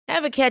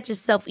Ever catch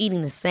yourself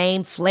eating the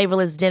same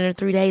flavorless dinner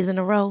 3 days in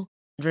a row?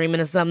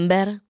 Dreaming of something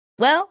better?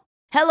 Well,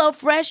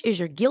 HelloFresh is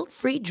your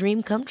guilt-free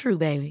dream come true,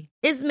 baby.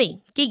 It's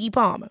me, Keke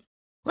Palmer.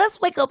 Let's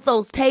wake up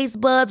those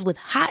taste buds with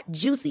hot,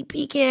 juicy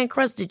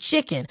pecan-crusted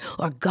chicken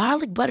or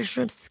garlic butter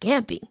shrimp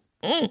scampi.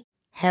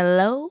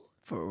 Hello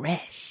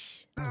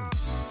Fresh.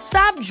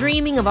 Stop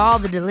dreaming of all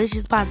the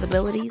delicious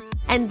possibilities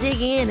and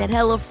dig in at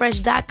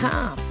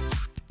HelloFresh.com.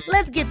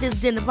 Let's get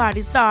this dinner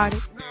party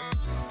started.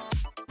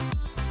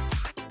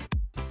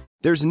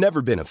 There's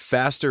never been a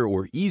faster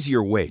or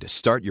easier way to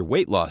start your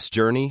weight loss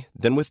journey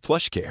than with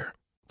PlushCare.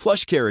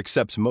 PlushCare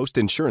accepts most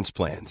insurance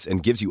plans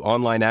and gives you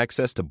online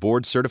access to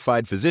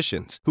board-certified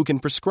physicians who can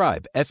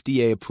prescribe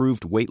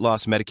FDA-approved weight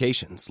loss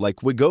medications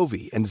like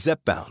Wegovy and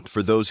Zepbound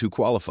for those who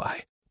qualify.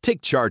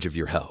 Take charge of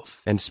your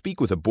health and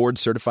speak with a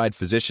board-certified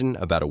physician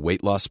about a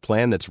weight loss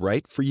plan that's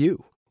right for you.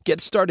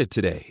 Get started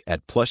today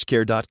at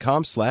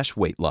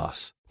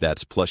plushcare.com/weightloss.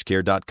 That's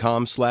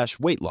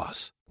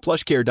plushcare.com/weightloss.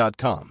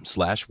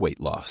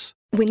 plushcare.com/weightloss.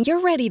 When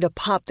you're ready to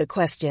pop the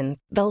question,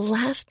 the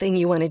last thing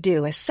you want to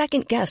do is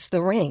second-guess the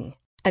ring.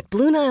 At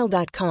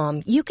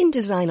BlueNile.com, you can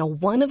design a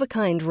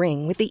one-of-a-kind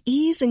ring with the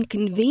ease and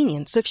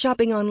convenience of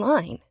shopping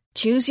online.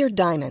 Choose your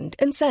diamond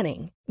and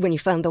setting. When you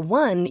find the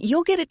one,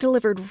 you'll get it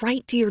delivered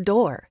right to your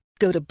door.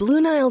 Go to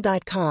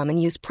BlueNile.com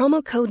and use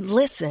promo code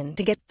LISTEN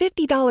to get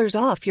 $50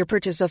 off your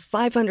purchase of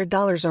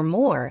 $500 or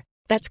more.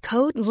 That's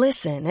code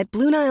LISTEN at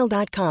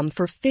BlueNile.com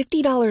for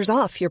 $50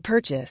 off your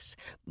purchase.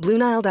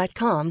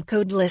 BlueNile.com,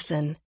 code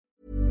LISTEN.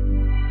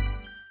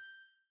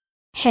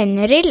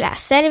 Henry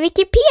läser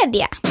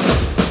Wikipedia.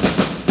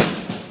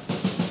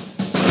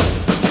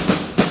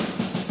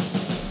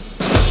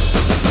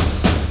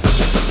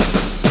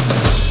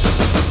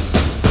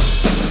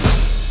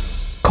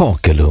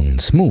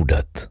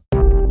 Kakelugnsmordet.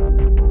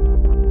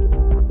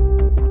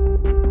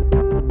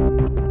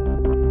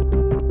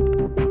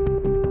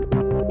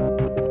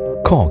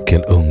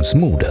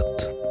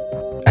 Kakelugnsmordet,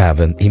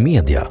 även i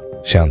media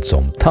känt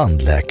som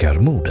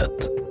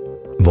tandläkarmordet,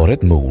 var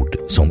ett mord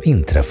som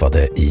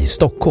inträffade i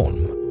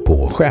Stockholm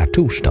på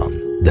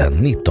skärtorsdagen den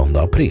 19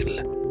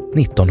 april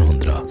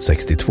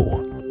 1962.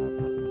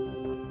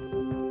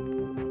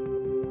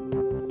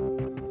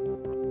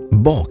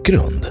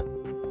 Bakgrund: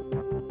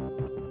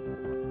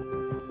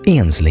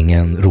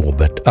 enslingen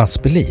Robert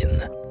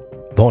Aspelin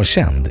var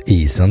känd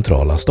i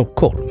centrala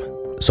Stockholm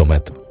som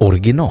ett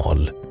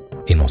original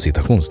inom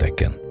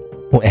citationstecken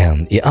och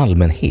en i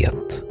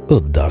allmänhet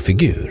udda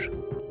figur.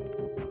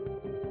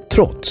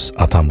 Trots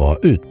att han var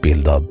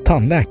utbildad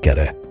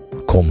tandläkare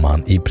kom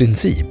han i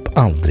princip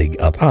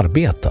aldrig att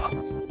arbeta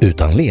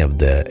utan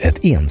levde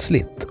ett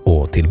ensligt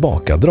och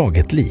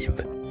tillbakadraget liv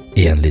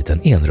i en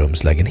liten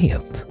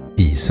enrumslägenhet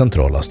i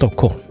centrala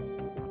Stockholm.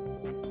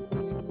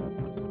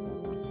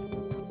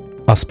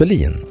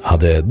 Aspelin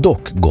hade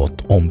dock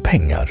gott om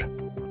pengar.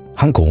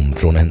 Han kom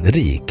från en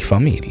rik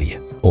familj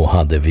och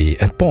hade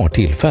vid ett par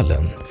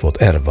tillfällen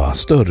fått ärva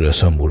större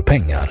summor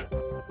pengar.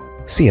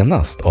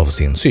 Senast av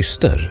sin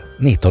syster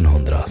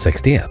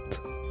 1961.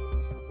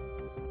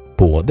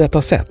 På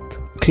detta sätt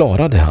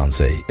klarade han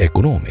sig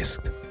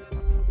ekonomiskt.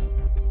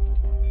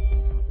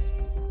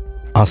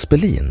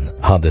 Aspelin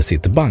hade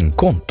sitt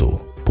bankkonto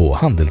på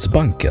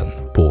Handelsbanken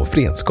på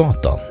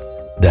Fredsgatan,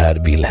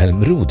 där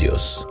Wilhelm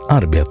Rodius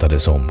arbetade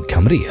som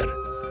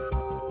kamrer.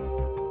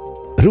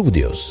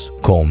 Rodius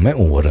kom med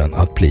åren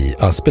att bli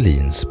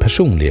Aspelins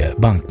personliga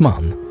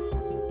bankman.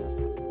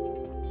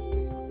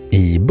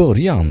 I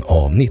början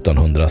av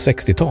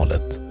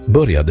 1960-talet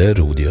började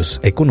Rodius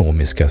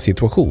ekonomiska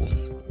situation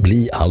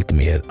bli allt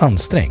mer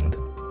ansträngd.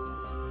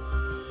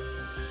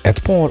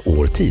 Ett par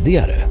år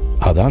tidigare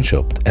hade han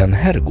köpt en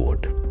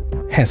herrgård,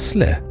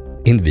 Hässle,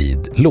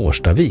 invid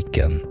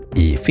Lårstaviken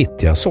i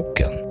Fittja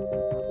socken,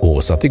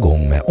 och satt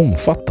igång med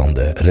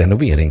omfattande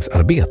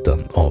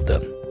renoveringsarbeten av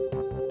den.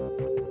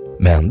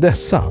 Men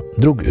dessa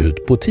drog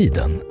ut på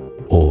tiden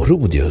och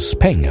Rodius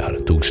pengar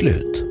tog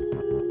slut.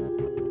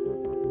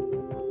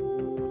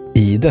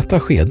 I detta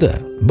skede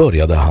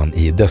började han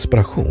i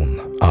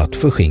desperation att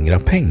förskingra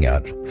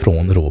pengar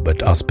från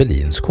Robert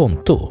Aspelins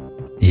konto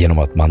genom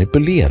att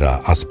manipulera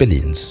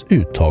Aspelins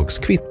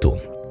uttagskvitton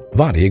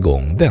varje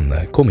gång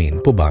denne kom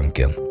in på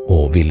banken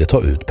och ville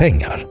ta ut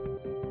pengar,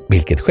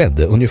 vilket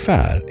skedde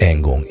ungefär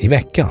en gång i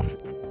veckan.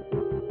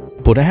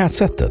 På det här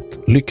sättet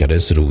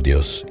lyckades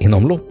Rodius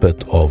inom loppet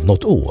av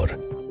något år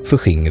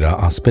förskingra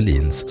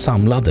Aspelins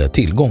samlade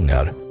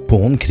tillgångar på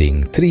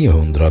omkring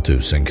 300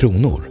 000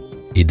 kronor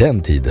i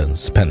den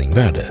tidens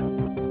penningvärde.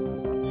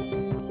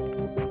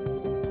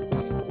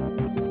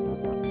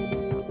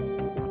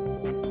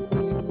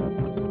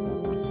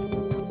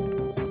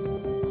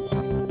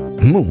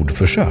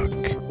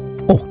 Mordförsök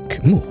och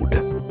mord.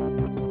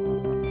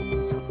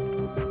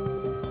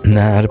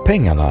 När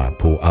pengarna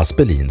på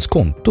Aspelins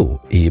konto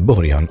i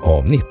början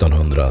av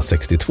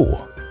 1962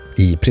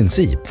 i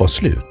princip var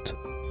slut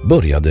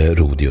började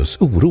Rodius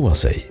oroa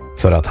sig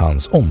för att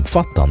hans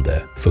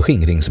omfattande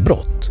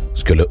förskingringsbrott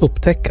skulle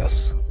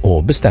upptäckas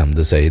och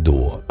bestämde sig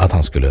då att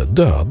han skulle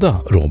döda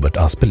Robert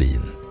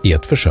Aspelin i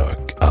ett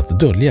försök att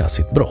dölja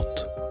sitt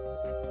brott.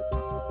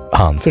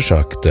 Han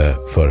försökte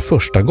för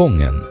första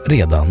gången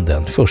redan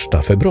den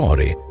 1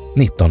 februari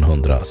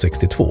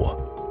 1962.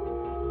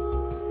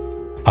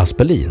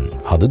 Aspelin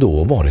hade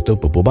då varit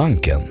uppe på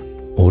banken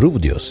och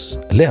Rodius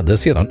ledde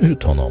sedan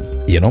ut honom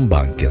genom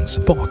bankens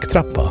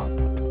baktrappa.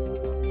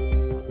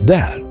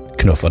 Där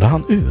knuffade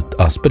han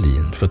ut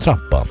Aspelin för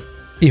trappan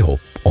i hopp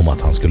om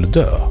att han skulle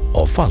dö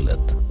av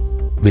fallet,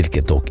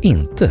 vilket dock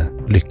inte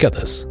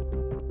lyckades.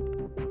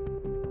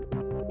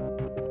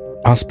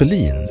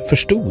 Aspelin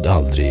förstod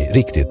aldrig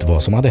riktigt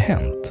vad som hade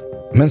hänt,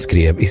 men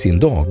skrev i sin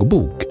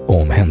dagbok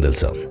om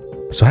händelsen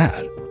så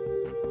här: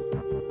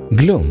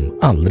 "Glöm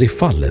aldrig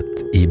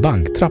fallet i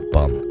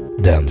banktrappan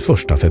den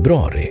 1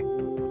 februari.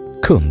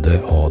 Kunde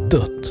ha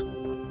dött!"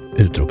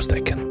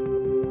 Utropstecken.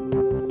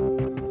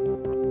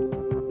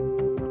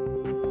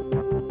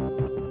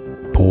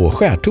 På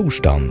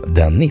skärtorsdagen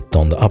den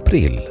 19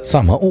 april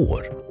samma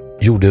år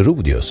gjorde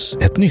Rodius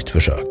ett nytt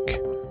försök.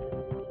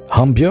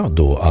 Han bjöd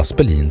då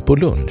Aspelin på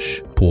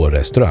lunch på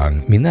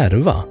restaurang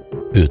Minerva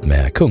ut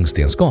med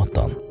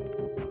Kungstensgatan.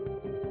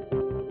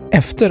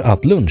 Efter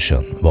att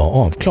lunchen var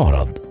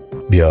avklarad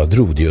bjöd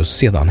Rodius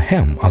sedan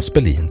hem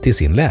Aspelin till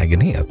sin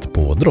lägenhet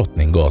på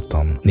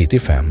Drottninggatan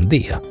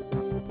 95D,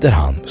 där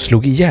han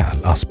slog ihjäl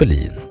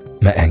Aspelin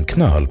med en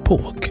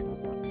knölpåk,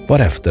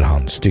 varefter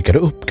han styckade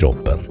upp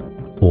kroppen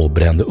och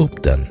brände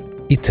upp den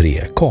i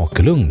 3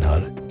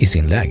 kakelugnar i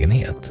sin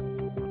lägenhet.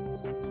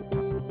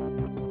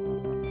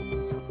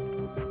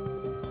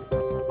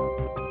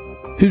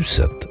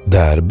 Huset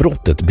där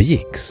brottet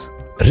begicks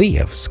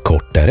revs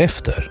kort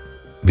därefter,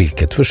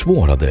 vilket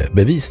försvårade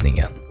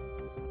bevisningen.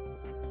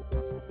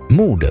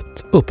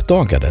 Mordet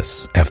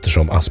uppdagades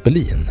eftersom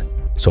Aspelin,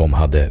 som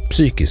hade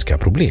psykiska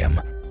problem,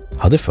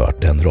 hade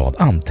fört en rad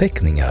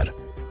anteckningar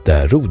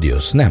där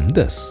Rodius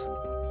nämndes,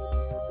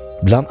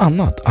 bland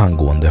annat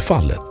angående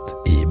fallet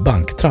i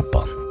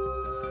banktrappan.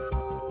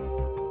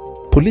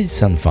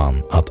 Polisen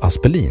fann att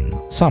Aspelin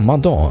samma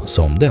dag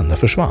som denne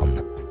försvann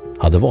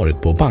hade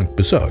varit på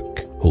bankbesök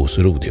hos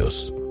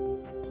Rodius.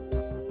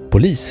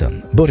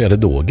 Polisen började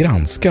då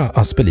granska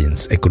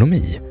Aspelins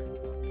ekonomi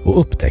och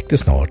upptäckte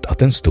snart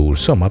att en stor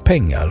summa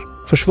pengar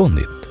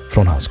försvunnit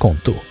från hans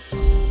konto.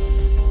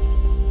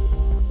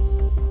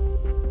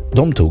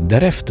 De tog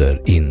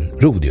därefter in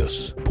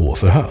Rodius på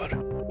förhör,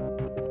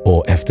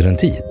 och efter en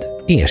tid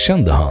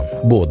erkände han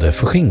både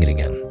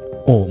förskingringen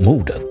och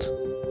mordet.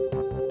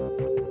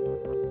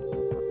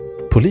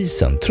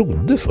 Polisen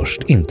trodde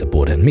först inte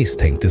på den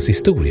misstänktes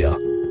historia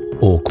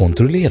och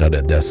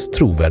kontrollerade dess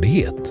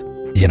trovärdighet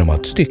genom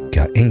att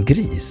stycka en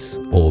gris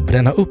och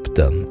bränna upp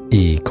den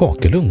i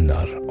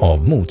kakelugnar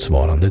av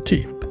motsvarande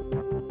typ.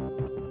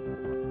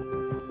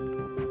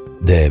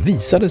 Det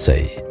visade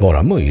sig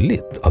vara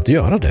möjligt att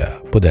göra det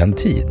på den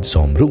tid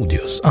som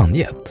Rodius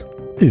angett,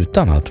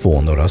 utan att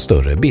få några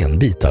större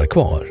benbitar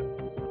kvar.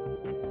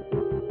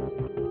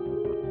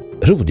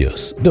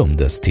 Rodius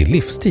dömdes till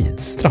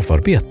livstids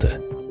straffarbete,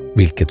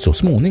 vilket så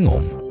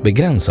småningom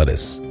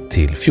begränsades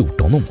till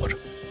 14 år.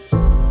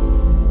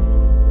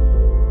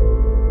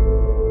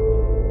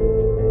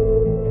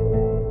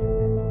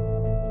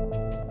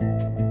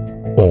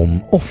 Om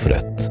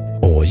offret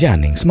och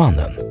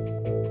gärningsmannen.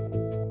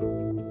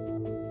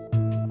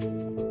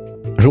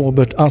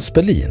 Robert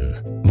Aspelin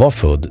var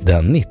född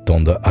den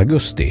 19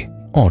 augusti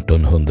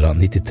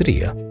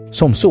 1893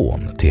 som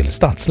son till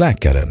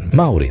stadsläkaren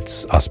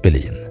Maurits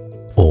Aspelin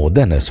och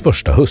dennes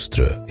första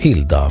hustru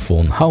Hilda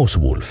von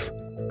Hauswolf,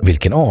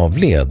 vilken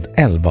avled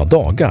 11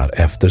 dagar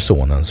efter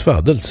sonens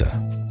födelse.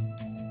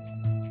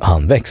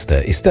 Han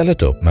växte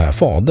istället upp med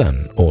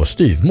fadern och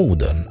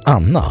styvmodern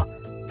Anna,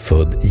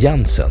 född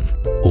Jensen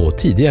och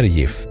tidigare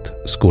gift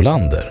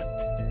Skolander.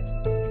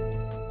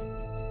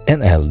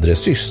 En äldre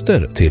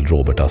syster till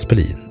Robert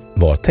Aspelin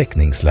var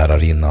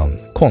teckningslärarinnan,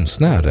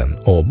 konstnären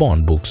och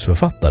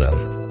barnboksförfattaren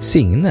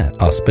Signe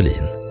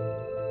Aspelin.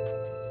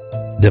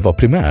 Det var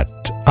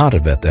primärt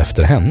arvet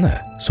efter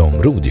henne som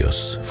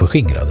Rodius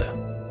förskingrade.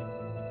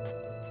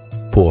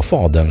 På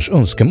faderns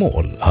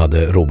önskemål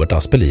hade Robert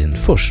Aspelin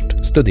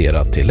först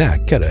studerat till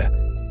läkare,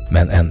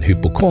 men en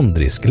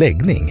hypokondrisk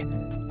läggning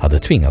hade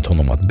tvingat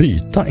honom att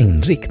byta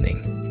inriktning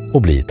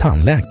och bli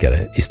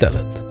tandläkare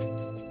istället.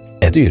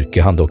 Ett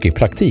yrke han dock i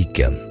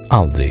praktiken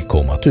aldrig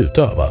kom att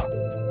utöva.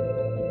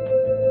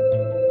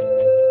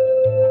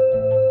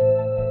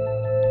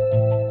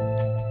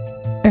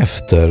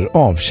 Efter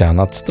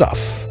avtjänat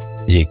straff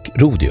gick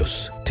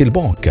Rodius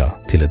tillbaka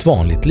till ett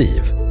vanligt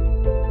liv.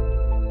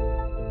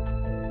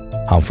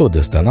 Han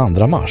föddes den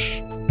 2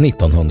 mars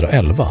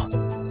 1911,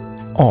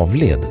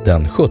 avled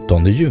den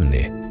 17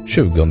 juni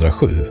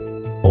 2007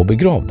 och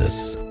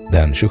begravdes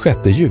den 26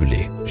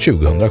 juli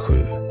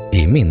 2007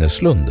 i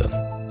minneslunden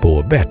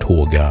på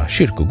Berthåga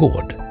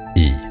kyrkogård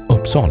i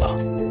Uppsala.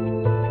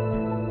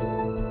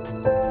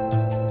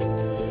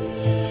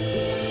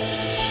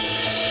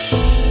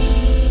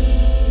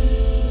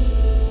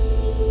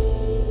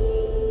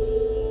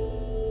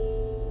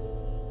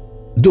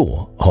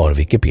 Då har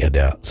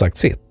Wikipedia sagt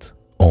sitt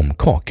om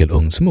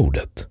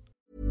kakelugnsmordet.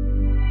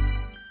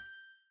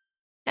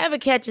 Ever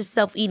catch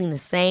yourself eating the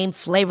same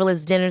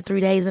flavorless dinner 3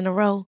 days in a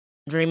row?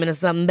 Dreaming of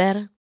something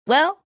better?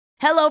 Well,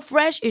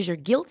 HelloFresh is your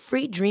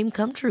guilt-free dream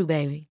come true,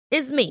 baby.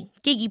 It's me,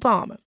 Keke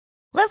Palmer.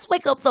 Let's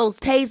wake up those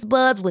taste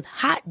buds with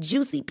hot,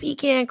 juicy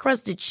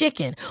pecan-crusted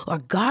chicken or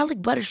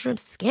garlic butter shrimp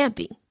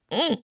scampi.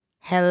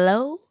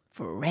 Hello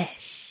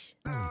Fresh.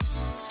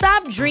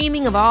 Stop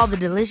dreaming of all the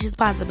delicious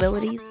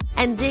possibilities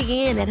and dig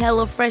in at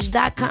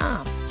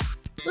HelloFresh.com.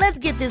 Let's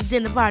get this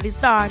dinner party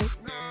started.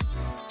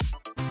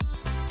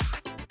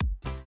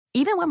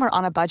 Even when we're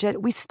on a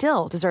budget, we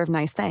still deserve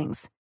nice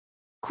things.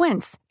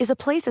 Quince is a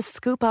place to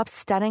scoop up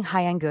stunning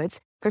high-end goods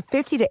for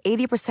 50 to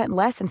 80%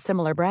 less than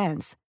similar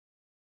brands.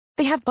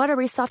 They have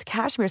buttery soft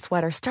cashmere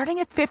sweaters starting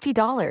at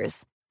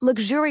 $50,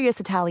 luxurious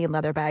Italian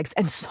leather bags,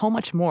 and so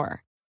much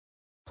more.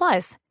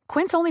 Plus,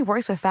 Quince only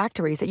works with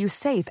factories that use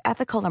safe,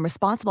 ethical, and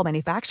responsible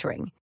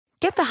manufacturing.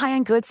 Get the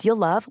high-end goods you'll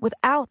love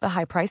without the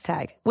high price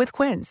tag with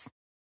Quince.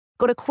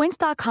 Go to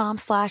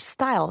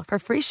quince.com/style for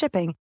free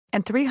shipping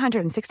and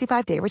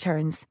 365-day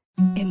returns.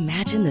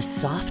 Imagine the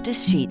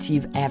softest sheets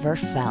you've ever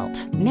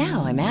felt.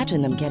 Now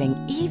imagine them getting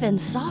even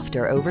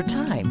softer over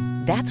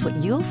time. That's what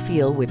you'll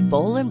feel with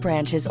Boll &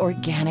 Branch's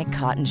organic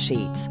cotton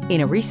sheets.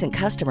 In a recent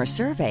customer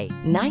survey,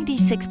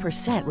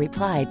 96%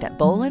 replied that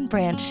Boll &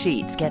 Branch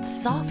sheets get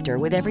softer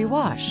with every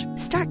wash.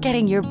 Start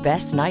getting your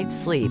best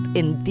night's sleep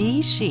in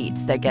these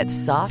sheets that get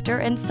softer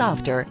and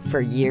softer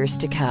for years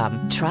to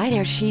come. Try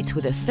their sheets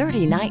with a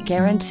 30-night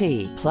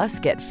guarantee. Plus,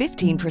 get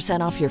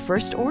 15% off your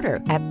first order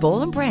at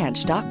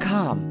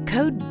bollandbranch.com.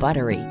 Code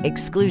BUTTERY.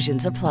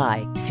 Exclusions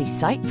apply. See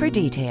site for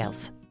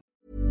details.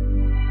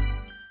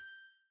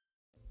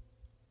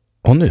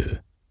 Och nu,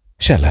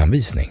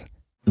 källhänvisning.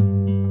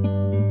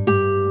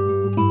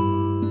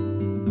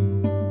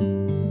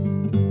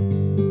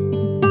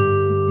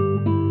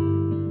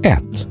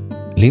 1.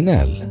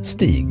 Linell,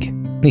 Stig,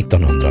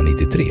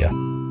 1993.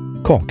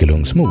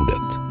 Kakelugnsmordet.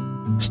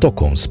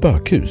 Stockholms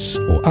spökhus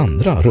och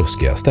andra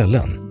ruskiga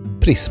ställen.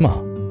 Prisma.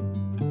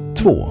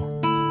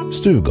 2.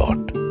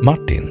 Stugart,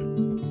 Martin.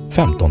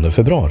 15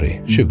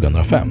 februari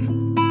 2005.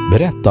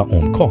 Berätta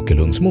om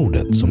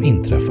kakelugnsmordet som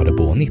inträffade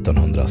på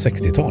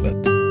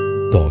 1960-talet.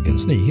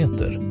 Dagens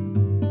Nyheter.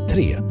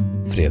 3.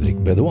 Fredrik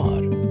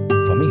Bedouard.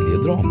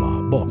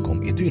 Familjedrama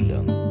bakom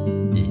idyllen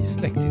i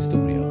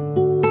släkthistoria.